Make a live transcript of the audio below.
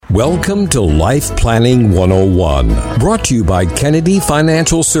Welcome to Life Planning 101, brought to you by Kennedy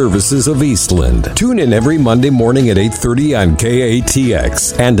Financial Services of Eastland. Tune in every Monday morning at 8:30 on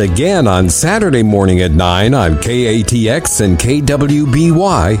KATX, and again on Saturday morning at 9 on KATX and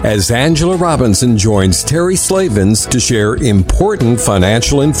KWBY as Angela Robinson joins Terry Slavens to share important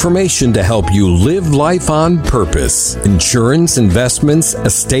financial information to help you live life on purpose. Insurance, investments,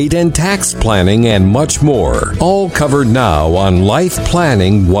 estate and tax planning, and much more. All covered now on Life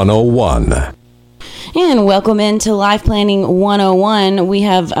Planning 101. And welcome into Life Planning 101. We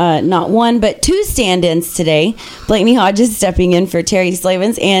have not one, but two stand-ins today. Blakeney Hodges stepping in for Terry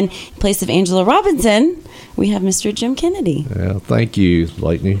Slavens, and in place of Angela Robinson, we have Mr. Jim Kennedy. Well, thank you,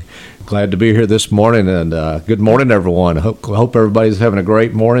 Blakeney. Glad to be here this morning, and good morning, everyone. Hope everybody's having a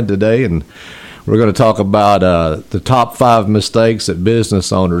great morning today, and we're going to talk about the top 5 mistakes that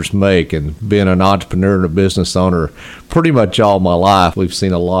business owners make. And being an entrepreneur and a business owner pretty much all my life, we've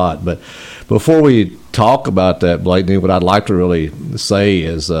seen a lot. But before we talk about that, Blakeney, what I'd like to really say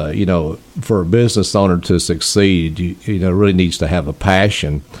is, for a business owner to succeed, you really needs to have a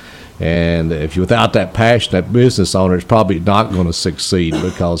passion. And if you without that passion, that business owner is probably not going to succeed,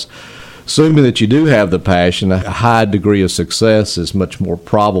 because assuming that you do have the passion, a high degree of success is much more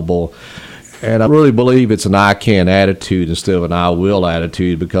probable. And I really believe it's an I can attitude instead of an I will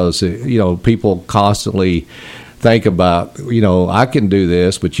attitude, because, people constantly think about, I can do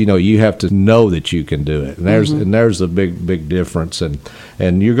this, but, you have to know that you can do it. And there's a big difference.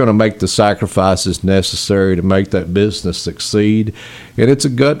 And you're going to make the sacrifices necessary to make that business succeed. And it's a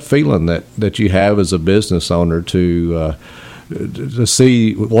gut feeling that you have as a business owner to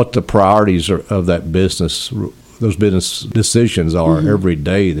see what the priorities are of that business, those business decisions are every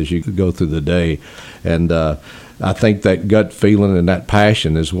day as you go through the day. And I think that gut feeling and that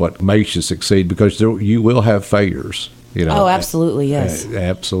passion is what makes you succeed, because you will have failures. Oh, absolutely, yes.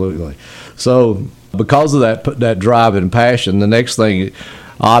 Absolutely. So because of that drive and passion, the next thing,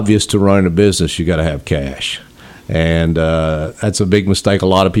 obvious to running a business, you got to have cash. And that's a big mistake. A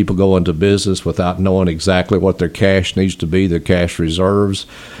lot of people go into business without knowing exactly what their cash needs to be, their cash reserves.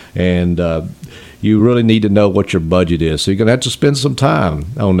 And you really need to know what your budget is. So you're going to have to spend some time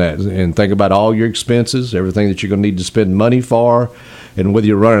on that and think about all your expenses, everything that you're going to need to spend money for. And whether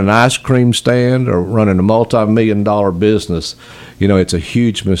you're running an ice cream stand or running a multi-million-dollar business, it's a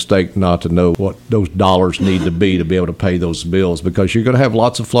huge mistake not to know what those dollars need to be able to pay those bills, because you're going to have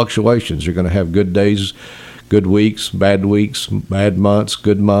lots of fluctuations. You're going to have good days, good weeks, bad months,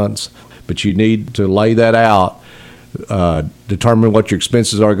 good months. But you need to lay that out. Determine what your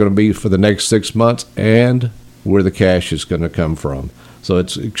expenses are going to be for the next 6 months and where the cash is going to come from. So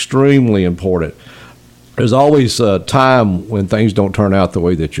it's extremely important. There's always a time when things don't turn out the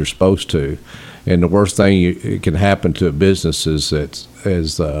way that you're supposed to. And the worst thing it can happen to a business is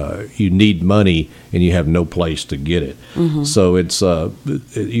you need money and you have no place to get it. Mm-hmm. So it's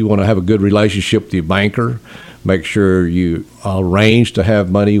you want to have a good relationship with your banker. Make sure you arrange to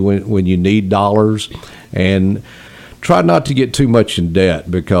have money when you need dollars, and try not to get too much in debt,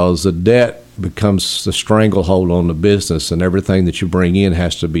 because the debt becomes the stranglehold on the business, and everything that you bring in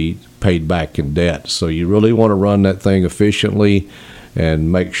has to be paid back in debt. So you really want to run that thing efficiently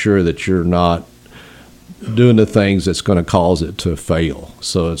and make sure that you're not doing the things that's going to cause it to fail.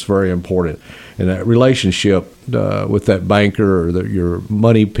 So it's very important. And that relationship with that banker or your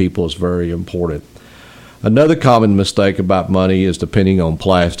money people is very important. Another common mistake about money is depending on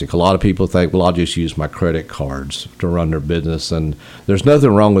plastic. A lot of people think, well, I'll just use my credit cards to run their business. And there's nothing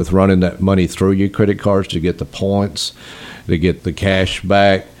wrong with running that money through your credit cards to get the points, to get the cash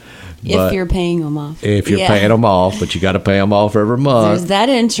back. If you're paying them off. If you're paying them off, but you got to pay them off every month. There's that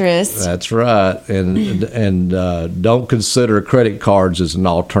interest. That's right. And don't consider credit cards as an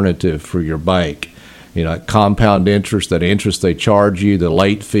alternative for your bank. Compound interest, that interest they charge you, the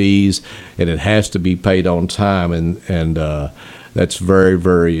late fees, and it has to be paid on time, and that's very,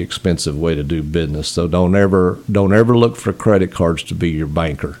 very expensive way to do business. So don't ever look for credit cards to be your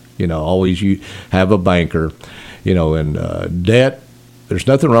banker. Always you have a banker. And debt. There's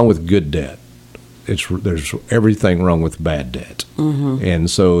nothing wrong with good debt. There's everything wrong with bad debt. Mm-hmm. And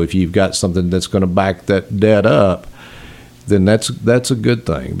so if you've got something that's going to back that debt up, then that's a good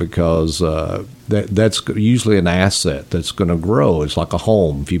thing, because that's usually an asset that's going to grow. It's like a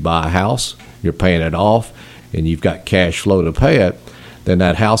home. If you buy a house, you're paying it off, and you've got cash flow to pay it, then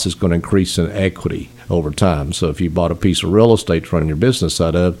that house is going to increase in equity over time. So if you bought a piece of real estate to run your business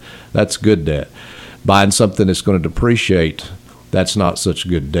out of, that's good debt. Buying something that's going to depreciate, that's not such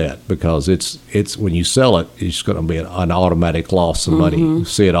good debt, because it's when you sell it, it's going to be an automatic loss of money. You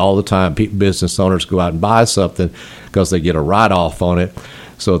see it all the time. Business owners go out and buy something because they get a write-off on it.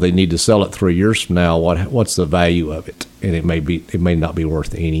 So they need to sell it 3 years from now. What's the value of it? And it may not be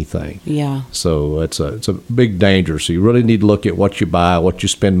worth anything. Yeah. So it's a big danger. So you really need to look at what you buy, what you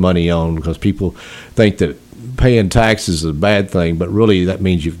spend money on, because people think that paying taxes is a bad thing, but really that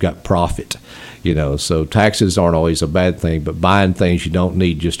means you've got profit. So taxes aren't always a bad thing, but buying things you don't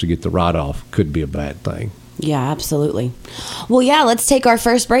need just to get the write-off could be a bad thing. Yeah, absolutely. Well, yeah, let's take our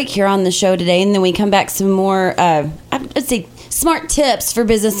first break here on the show today, and then we come back some more, I'd say, smart tips for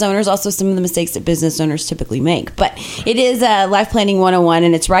business owners, also some of the mistakes that business owners typically make. But it is Life Planning 101,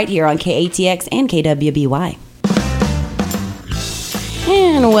 and it's right here on KATX and KWBY.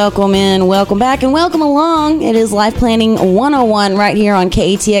 And welcome in, welcome back, and welcome along. It is Life Planning 101 right here on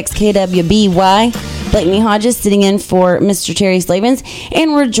KATX, KWBY. Blakeney Hodges sitting in for Mr. Terry Slavens,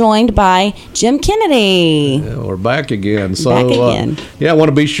 and we're joined by Jim Kennedy. Yeah, we're back again. Back again. I want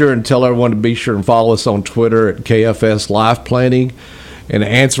to be sure and tell everyone to be sure and follow us on Twitter at KFS Life Planning and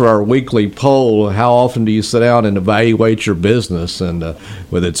answer our weekly poll. How often do you sit down and evaluate your business? And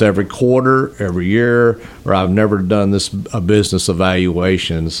whether it's every quarter, every year, or I've never done a business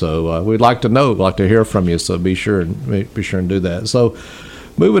evaluation. So we'd like to know, we'd like to hear from you. So be sure and do that. So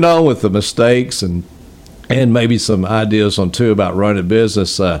moving on with the mistakes and maybe some ideas on too about running a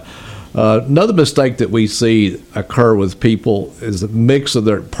business. Another mistake that we see occur with people is a mix of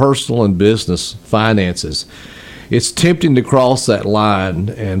their personal and business finances. It's tempting to cross that line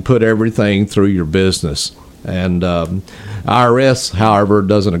and put everything through your business. And IRS, however,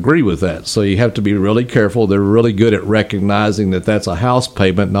 doesn't agree with that. So you have to be really careful. They're really good at recognizing that that's a house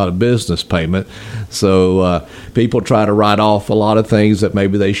payment, not a business payment. So people try to write off a lot of things that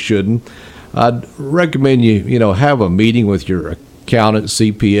maybe they shouldn't. I'd recommend you have a meeting with your accountant,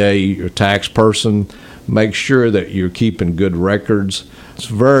 CPA, your tax person. Make sure that you're keeping good records. It's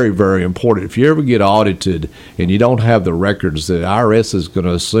very, very important. If you ever get audited and you don't have the records, the IRS is going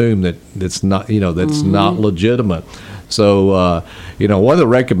to assume that it's not, that's not legitimate. So, one of the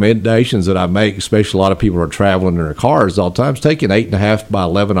recommendations that I make, especially a lot of people are traveling in their cars all the time, is take an 8.5 by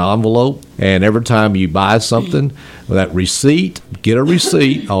 11 envelope, and every time you buy something, with that receipt, get a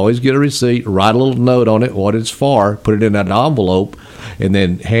receipt, always get a receipt, write a little note on it, what it's for, put it in that envelope, and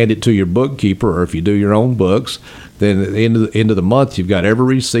then hand it to your bookkeeper, or if you do your own books, then at the end of the month, you've got every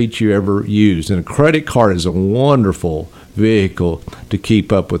receipt you ever used. And a credit card is a wonderful vehicle to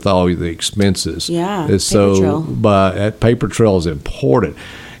keep up with all the expenses. Yeah, paper trail. But that paper trail is important.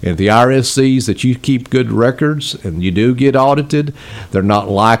 And if the IRS sees that you keep good records and you do get audited, they're not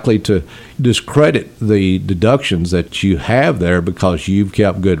likely to discredit the deductions that you have there because you've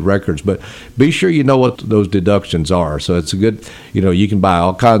kept good records. But be sure you know what those deductions are. So it's a good, you can buy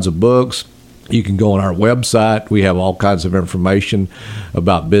all kinds of books. You can go on our website. We have all kinds of information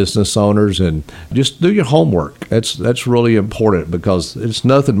about business owners, and just do your homework. That's really important because it's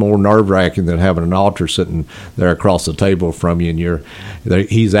nothing more nerve-wracking than having an auditor sitting there across the table from you, and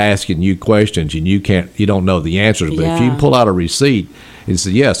he's asking you questions, and you don't know the answers. But if you pull out a receipt and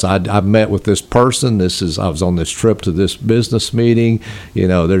say, yes, I met with this person. I was on this trip to this business meeting.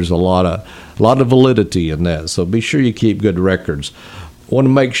 There's a lot of validity in that. So be sure you keep good records. Want to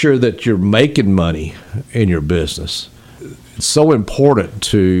make sure that you're making money in your business. It's so important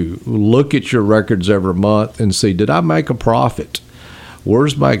to look at your records every month and see, did I make a profit?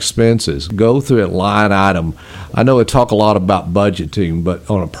 Where's my expenses? Go through it line item. I know I talk a lot about budgeting, but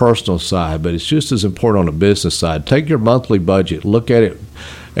on a personal side, but it's just as important on a business side. Take your monthly budget, look at it,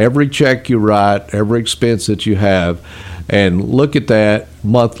 every check you write, every expense that you have, and look at that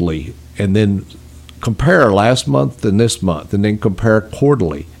monthly, and then compare last month and this month, and then compare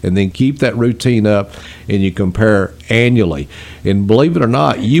quarterly, and then keep that routine up, and you compare annually. And believe it or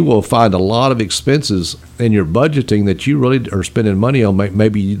not, you will find a lot of expenses in your budgeting that you really are spending money on,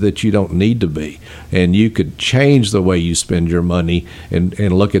 maybe that you don't need to be. And you could change the way you spend your money and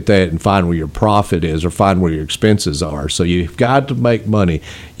look at that and find where your profit is or find where your expenses are. So you've got to make money.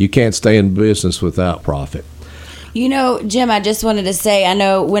 You can't stay in business without profit. Jim, I just wanted to say, I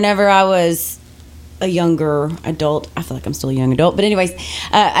know whenever I was a younger adult, I feel like I'm still a young adult, but anyways,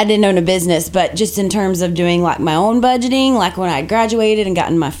 I didn't own a business, but just in terms of doing like my own budgeting, like when I graduated and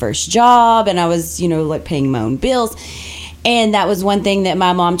gotten my first job, and I was, like paying my own bills. And that was one thing that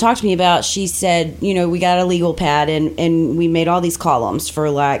my mom talked to me about. She said, we got a legal pad and we made all these columns for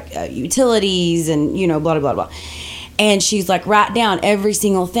like utilities and, blah, blah, blah, blah. And she's like, write down every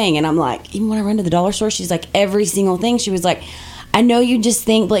single thing. And I'm like, even when I run to the dollar store, she's like, every single thing. She was like, I know you just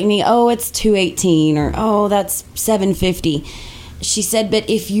think, Blakeney, oh, it's $2.18 or, oh, that's $7.50. she said, but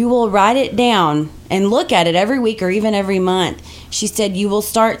if you will write it down and look at it every week or even every month, she said, you will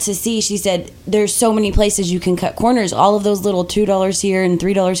start to see, she said, there's so many places you can cut corners. All of those little $2 here and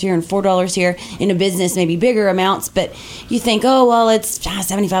 $3 here and $4 here in a business, maybe bigger amounts. But you think, oh, well, it's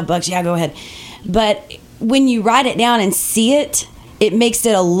 $75. Yeah, go ahead. But when you write it down and see it, it makes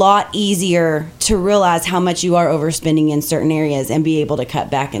it a lot easier to realize how much you are overspending in certain areas and be able to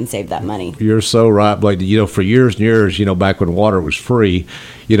cut back and save that money. You're so right, Blake. For years and years, back when water was free,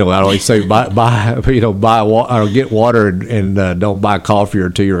 I always say buy water, or get water and don't buy coffee or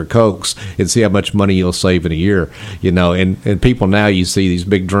tea or Cokes, and see how much money you'll save in a year. And people now, you see these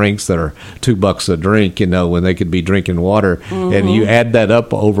big drinks that are $2 a drink, when they could be drinking water, and you add that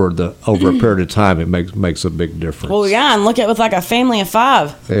up over a period of time, it makes a big difference. Well, yeah, and look at with like a family of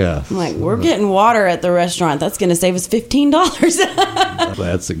 5. Yeah, I'm like, we're getting water at the restaurant. That's going to save us $15.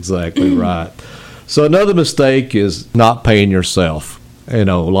 That's exactly right. So another mistake is not paying yourself. A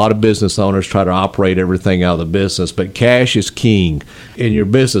lot of business owners try to operate everything out of the business, but cash is king, and your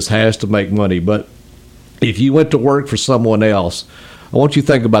business has to make money. But if you went to work for someone else, I want you to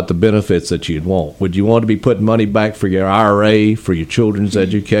think about the benefits that you'd want. Would you want to be putting money back for your IRA, for your children's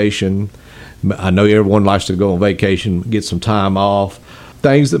education? I know everyone likes to go on vacation, get some time off,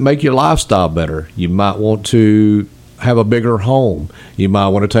 things that make your lifestyle better. You might want to have a bigger home. You might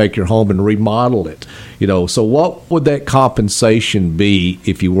want to take your home and remodel it. So what would that compensation be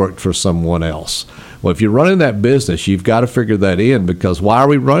if you worked for someone else? Well, if you're running that business, you've got to figure that in, because why are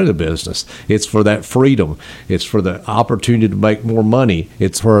we running a business? It's for that freedom. It's for the opportunity to make more money.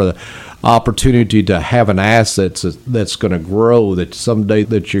 It's for the opportunity to have an asset that's going to grow, that someday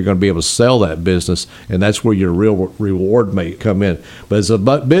that you're going to be able to sell that business, and that's where your real reward may come in. But as a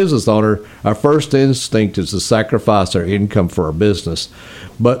business owner, our first instinct is to sacrifice our income for our business.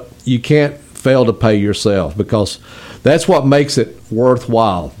 But you can't fail to pay yourself, because that's what makes it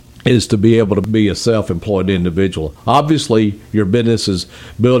worthwhile, is to be able to be a self-employed individual. Obviously, your business is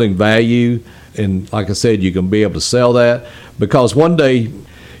building value, and like I said, you can be able to sell that, because one day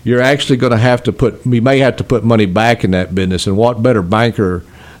you're actually going to have to you may have to put money back in that business, and what better banker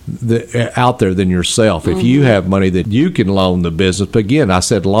out there than yourself? If you have money that you can loan the business, but again, I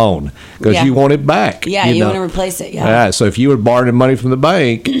said loan, because you want it back. Yeah, you want to replace it. Yeah. So if you were borrowing money from the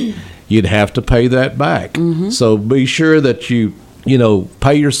bank, you'd have to pay that back. So be sure that you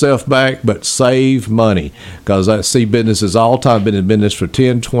pay yourself back, but save money, because I see businesses all the time been in business for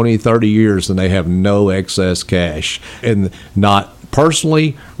 10, 20, 30 years, and they have no excess cash, and not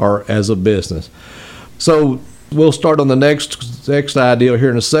personally or as a business. So we'll start on the next idea here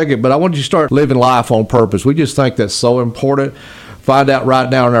in a second, but I want you to start living life on purpose. We just think that's so important. Find out right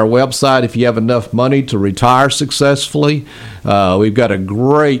now on our website if you have enough money to retire successfully. We've got a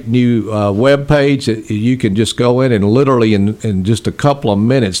great new web page that you can just go in and literally in just a couple of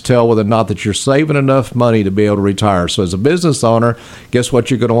minutes tell whether or not that you're saving enough money to be able to retire. So as a business owner, guess what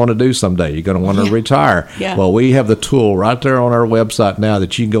you're going to want to do someday? You're going to want to retire. Yeah. Well, we have the tool right there on our website now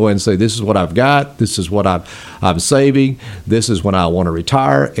that you can go in and say, this is what I've got, this is what I'm saving, this is when I want to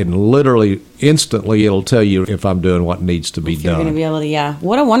retire, and literally instantly it'll tell you if I'm doing what needs to be done. You're going to be able to,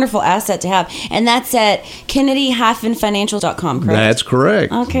 what a wonderful asset to have. And that's at Kennedy-Financial.com, correct? That's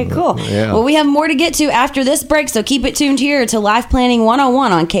correct. Okay, cool. Yeah. Well, we have more to get to after this break, so keep it tuned here to Life Planning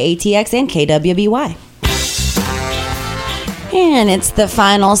 101 on KATX and KWBY. And it's the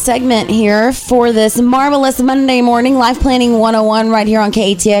final segment here for this marvelous Monday morning, Life Planning 101 right here on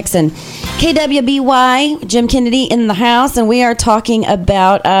KATX and KWBY. Jim Kennedy in the house, and we are talking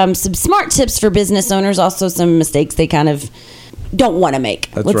about some smart tips for business owners, also some mistakes they kind of don't want to make.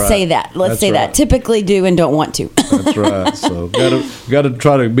 Let's say that. Let's say that. Typically do and don't want to. That's right. So got to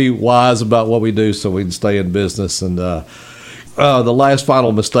try to be wise about what we do so we can stay in business. And the last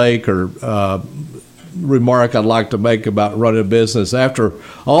final mistake or remark I'd like to make about running a business, after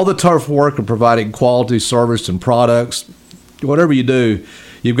all the tough work of providing quality service and products, whatever you do,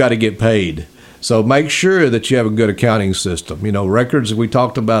 you've got to get paid. So make sure that you have a good accounting system. Records, we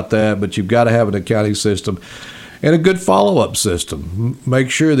talked about that, but you've got to have an accounting system and a good follow-up system. Make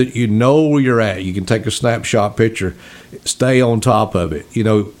sure that you know where you're at. You can take a snapshot picture. Stay on top of it.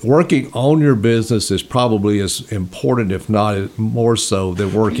 Working on your business is probably as important, if not more so,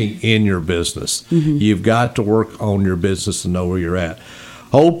 than working in your business. You've got to work on your business and know where you're at.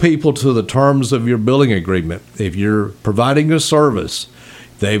 Hold people to the terms of your billing agreement. If you're providing a service,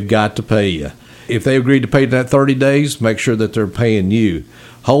 they've got to pay you. If they agreed to pay that 30 days, make sure that they're paying you.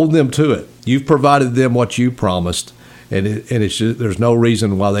 Hold them to it. You've provided them what you promised, and it's just, there's no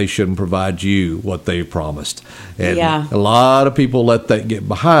reason why they shouldn't provide you what they promised. And a lot of people let that get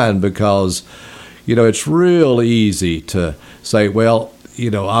behind because, it's real easy to say, well,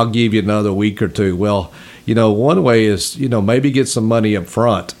 I'll give you another week or two. Well, one way is, maybe get some money up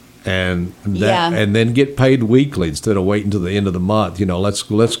front and then get paid weekly instead of waiting until the end of the month.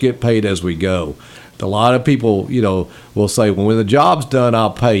 Let's get paid as we go. A lot of people, will say, well, when the job's done,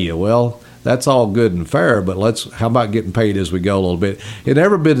 I'll pay you. Well, that's all good and fair, but how about getting paid as we go a little bit? And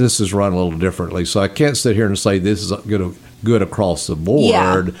every business is run a little differently, so I can't sit here and say this is good across the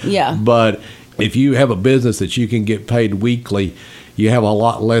board. Yeah. But if you have a business that you can get paid weekly, you have a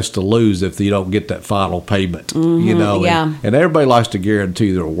lot less to lose if you don't get that final payment. Mm-hmm, and everybody likes to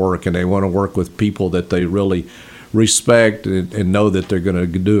guarantee their work, and they want to work with people that they really respect and know that they're going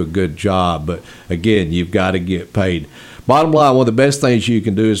to do a good job. But again, you've got to get paid. Bottom line, one of the best things you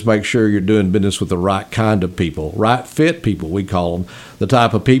can do is make sure you're doing business with the right kind of people, right fit people, we call them, the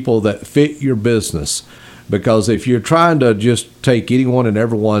type of people that fit your business. Because if you're trying to just take anyone and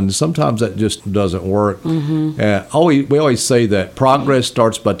everyone, sometimes that just doesn't work. Mm-hmm. We always say that progress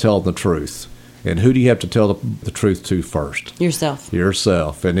starts by telling the truth. And who do you have to tell the truth to first?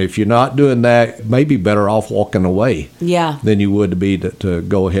 Yourself. And if you're not doing that, it may be better off walking away than you would be to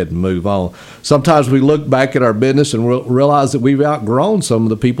go ahead and move on. Sometimes we look back at our business and realize that we've outgrown some of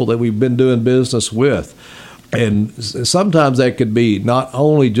the people that we've been doing business with. And sometimes that could be not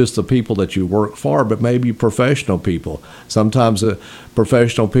only just the people that you work for, but maybe professional people. Sometimes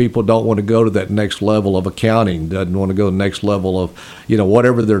professional people don't want to go to that next level of accounting, doesn't want to go to the next level of,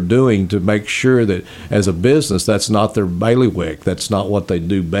 whatever they're doing to make sure that as a business, that's not their bailiwick. That's not what they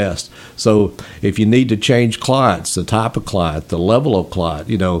do best. So if you need to change clients, the type of client, the level of client,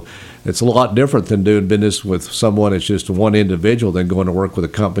 it's a lot different than doing business with someone that's just one individual than going to work with a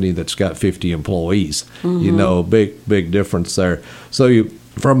company that's got 50 employees. Mm-hmm. Big difference there. So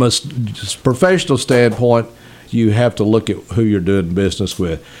from a professional standpoint, you have to look at who you're doing business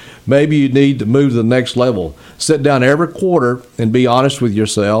with. Maybe you need to move to the next level. Sit down every quarter and be honest with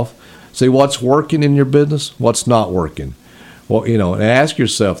yourself. See what's working in your business, what's not working. Well, and ask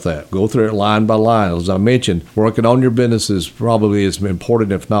yourself that. Go through it line by line. As I mentioned, working on your business is probably as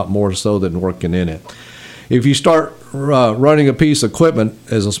important, if not more so, than working in it. If you start running a piece of equipment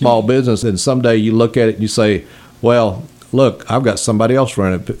as a small business, and someday you look at it and you say, well, look, I've got somebody else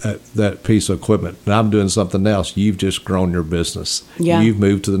running that piece of equipment, and I'm doing something else. You've just grown your business. Yeah. You've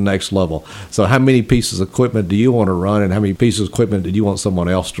moved to the next level. So how many pieces of equipment do you want to run, and how many pieces of equipment do you want someone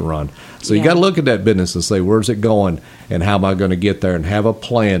else to run? So you got to look at that business and say, where's it going, and how am I going to get there, and have a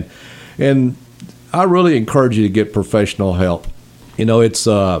plan. And I really encourage you to get professional help. It's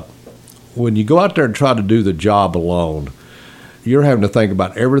when you go out there and try to do the job alone, you're having to think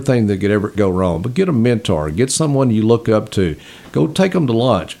about everything that could ever go wrong. But get a mentor. Get someone you look up to. Go take them to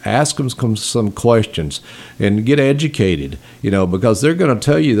lunch. Ask them some questions and get educated, because they're going to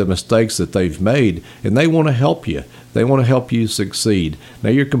tell you the mistakes that they've made, and they want to help you. They want to help you succeed. Now,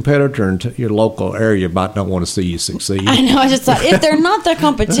 your competitor in your local area might not want to see you succeed. I know. I just thought, if they're not their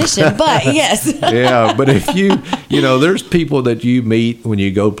competition, but yes. Yeah, but if there's people that you meet when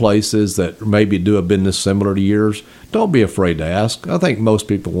you go places that maybe do a business similar to yours, don't be afraid to ask. I think most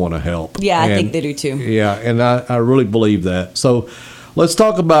people want to help. Yeah, I think they do too. Yeah, and I really believe that. So let's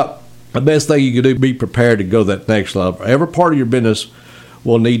talk about the best thing you can do, be prepared to go to that next level. Every part of your business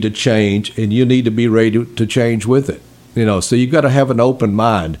will need to change, and you need to be ready to change with it. So you've got to have an open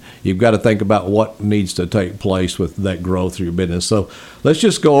mind. You've got to think about what needs to take place with that growth of your business. So let's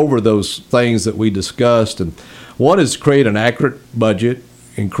just go over those things that we discussed. And one is create an accurate budget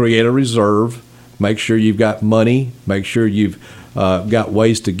and create a reserve. Make sure you've got money. Make sure you've got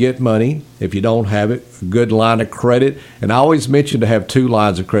ways to get money. If you don't have it, a good line of credit. And I always mention to have 2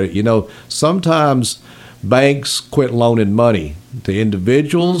 lines of credit. Sometimes banks quit loaning money to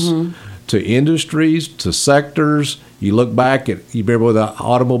individuals, to industries, to sectors. You look back at, you remember when the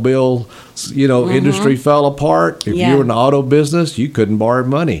automobile, industry fell apart. If you were in the auto business, you couldn't borrow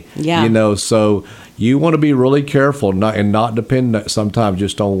money. Yeah. So you want to be really careful and not depend sometimes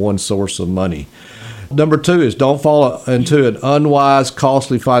just on one source of money. Number 2 is don't fall into an unwise,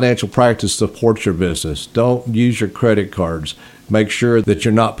 costly financial practice to support your business. Don't use your credit cards. Make sure that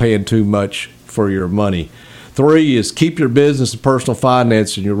you're not paying too much for your money. 3 is keep your business and personal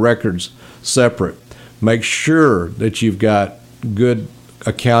finance and your records separate. Make sure that you've got good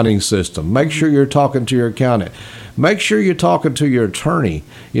accounting system. Make sure you're talking to your accountant. Make sure you're talking to your attorney,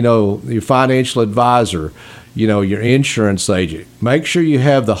 your financial advisor, your insurance agent. Make sure you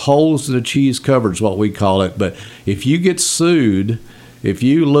have the holes in the cheese covered is what we call it. But if you get sued, if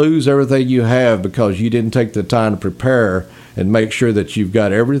you lose everything you have because you didn't take the time to prepare and make sure that you've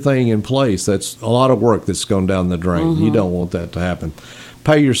got everything in place, that's a lot of work that's gone down the drain. You don't want that to happen.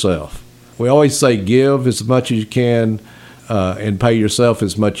 Pay yourself. we always say give as much as you can, and pay yourself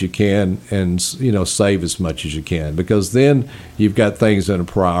as much as you can, and save as much as you can, because then you've got things in a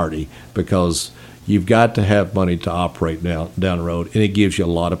priority, because you've got to have money to operate down the road, and it gives you a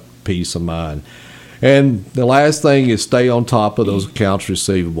lot of peace of mind. And the last thing is stay on top of those accounts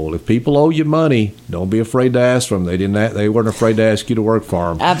receivable. If people owe you money, don't be afraid to ask for them. They weren't afraid to ask you to work for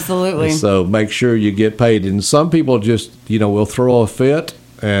them. Absolutely. And so make sure you get paid. And some people just will throw a fit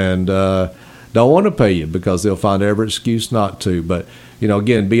and don't want to pay you because they'll find every excuse not to. But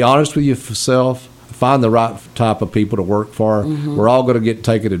again, be honest with yourself. Find the right type of people to work for. Mm-hmm. We're all going to get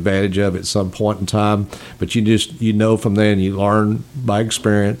taken advantage of at some point in time, but from then you learn by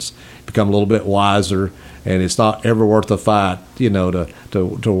experience, become a little bit wiser, and it's not ever worth a fight,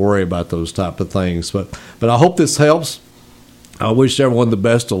 to worry about those type of things. But I hope this helps. I wish everyone the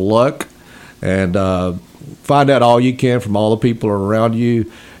best of luck, and find out all you can from all the people around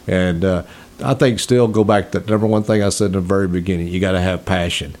you. And I think still go back to the number one thing I said in the very beginning: you got to have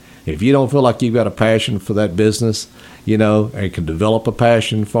passion. If you don't feel like you've got a passion for that business, and can develop a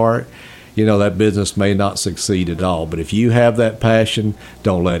passion for it, that business may not succeed at all. But if you have that passion,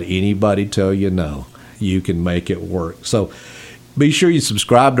 don't let anybody tell you no. You can make it work. So be sure you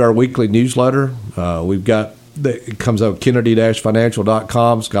subscribe to our weekly newsletter. It comes out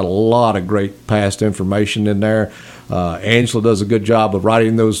Kennedy-Financial.com. It's got a lot of great past information in there. Angela does a good job of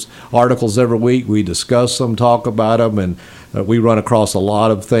writing those articles every week. We discuss them, talk about them, and we run across a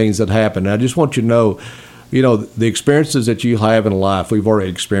lot of things that happen. And I just want you to know, the experiences that you have in life, we've already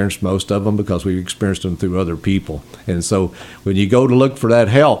experienced most of them because we've experienced them through other people. And so when you go to look for that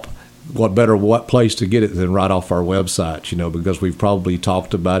help, what place to get it than right off our website, because we've probably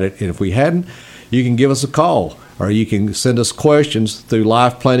talked about it. And if we hadn't, you can give us a call, or you can send us questions through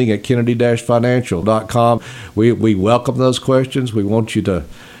lifeplanning@Kennedy-Financial.com. We welcome those questions. We want you to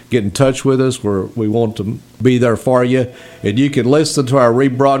get in touch with us. We want to be there for you. And you can listen to our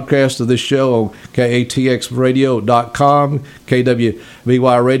rebroadcast of this show on KATXradio.com,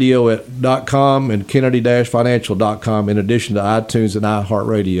 KWVYradio.com, and Kennedy-Financial.com, in addition to iTunes and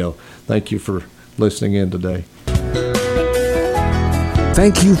iHeartRadio. Thank you for listening in today.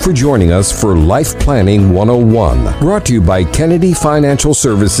 Thank you for joining us for Life Planning 101, brought to you by Kennedy Financial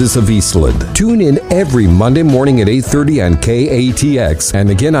Services of Eastland. Tune in every Monday morning at 8:30 on KATX, and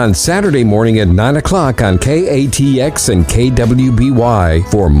again on Saturday morning at 9 o'clock on KATX and KWBY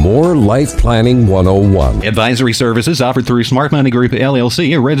for more Life Planning 101. Advisory services offered through Smart Money Group,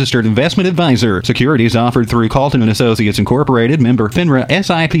 LLC, a registered investment advisor. Securities offered through Calton & Associates Incorporated, member FINRA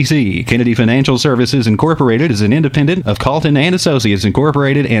SIPC. Kennedy Financial Services Incorporated is an independent of Calton & Associates Incorporated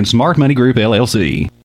and Smart Money Group, LLC.